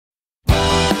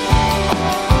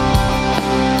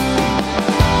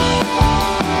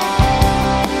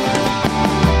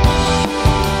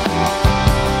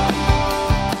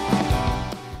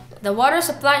The water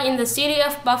supply in the city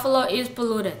of Buffalo is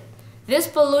polluted. This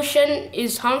pollution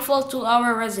is harmful to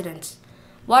our residents.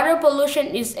 Water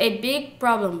pollution is a big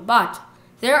problem, but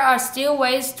there are still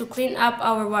ways to clean up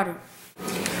our water.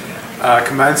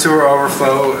 Combined sewer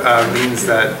overflow means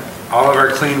that all of our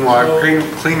clean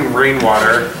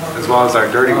rainwater, as well as our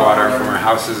dirty water from our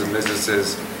houses and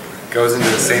businesses, goes into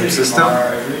the same system,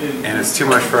 and it's too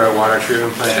much for a water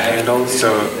treatment plant to handle,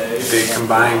 so the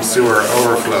combined sewer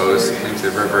overflows into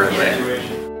the river and land.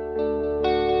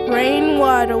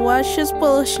 Rainwater washes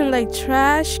pollution like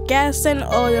trash, gas, and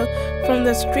oil from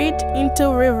the street into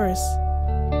rivers.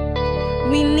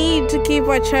 We need to keep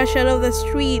our trash out of the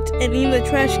street and in the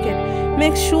trash can.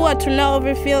 Make sure to not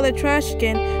overfill the trash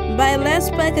can, buy less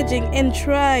packaging, and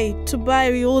try to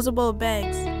buy reusable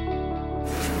bags.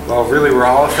 Well, really we're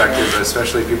all affected, but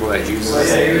especially people that use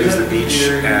the beach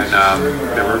and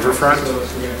the riverfront.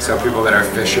 So people that are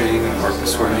fishing or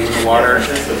swimming in the water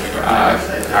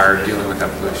are dealing with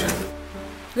that pollution.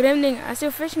 Good evening. I see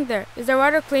you fishing there. Is the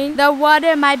water clean? The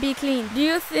water might be clean. Do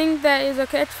you think that it's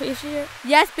okay to fish here?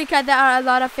 Yes, because there are a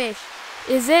lot of fish.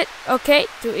 Is it okay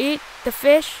to eat the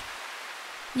fish?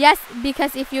 Yes,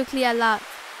 because if you clean a lot.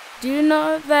 Do you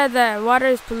know that the water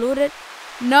is polluted?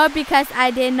 No, because I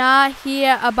did not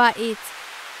hear about it.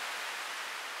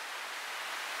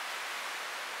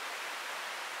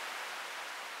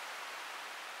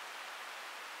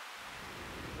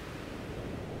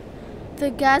 The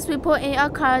gas we put in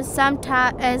our cars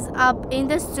sometimes ends up in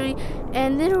the street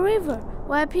and in the river.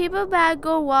 When people buy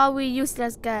good while we use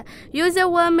less gas, user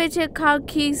will make a car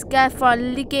keeps gas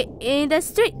from leaking in the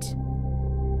street.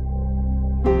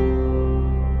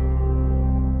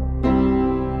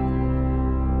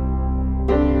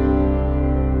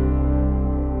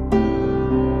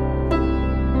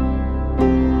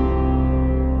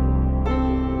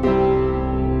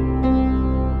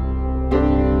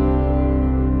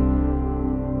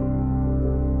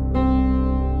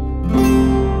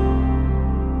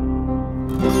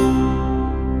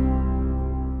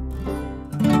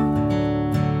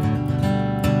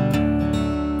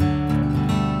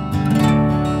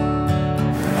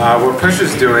 What Push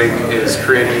is doing is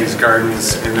creating these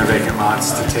gardens in their vacant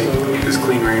lots to take this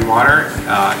clean rainwater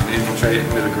and infiltrate it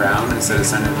into the ground instead of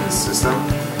sending it into the system.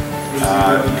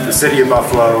 The City of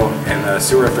Buffalo and the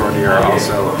Sewer Authority are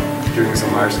also doing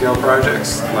some large-scale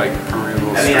projects like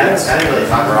permeable streets,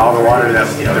 where all the water,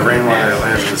 the rainwater that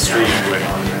lands in the street would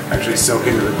actually soak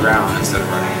into the ground instead of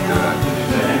running into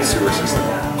the sewer system.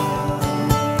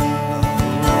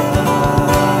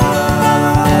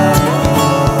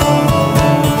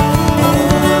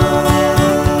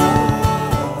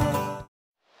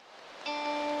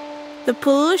 The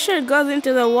pollution goes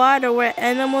into the water where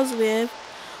animals live,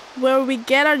 where we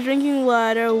get our drinking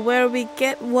water, where we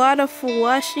get water for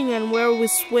washing, and where we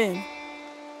swim.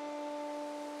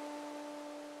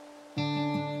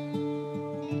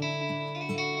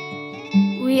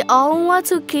 We all want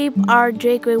to keep our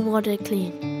drinking water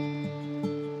clean.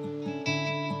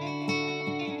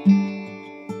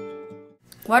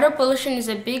 Water pollution is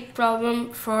a big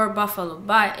problem for Buffalo,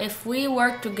 but if we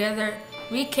work together,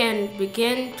 we can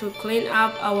begin to clean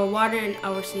up our water in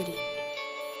our city.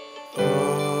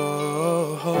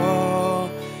 Oh,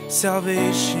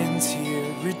 salvation's here,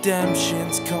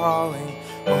 redemption's calling.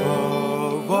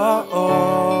 Oh,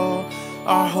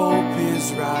 our hope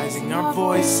is rising, our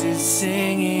voices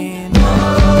singing.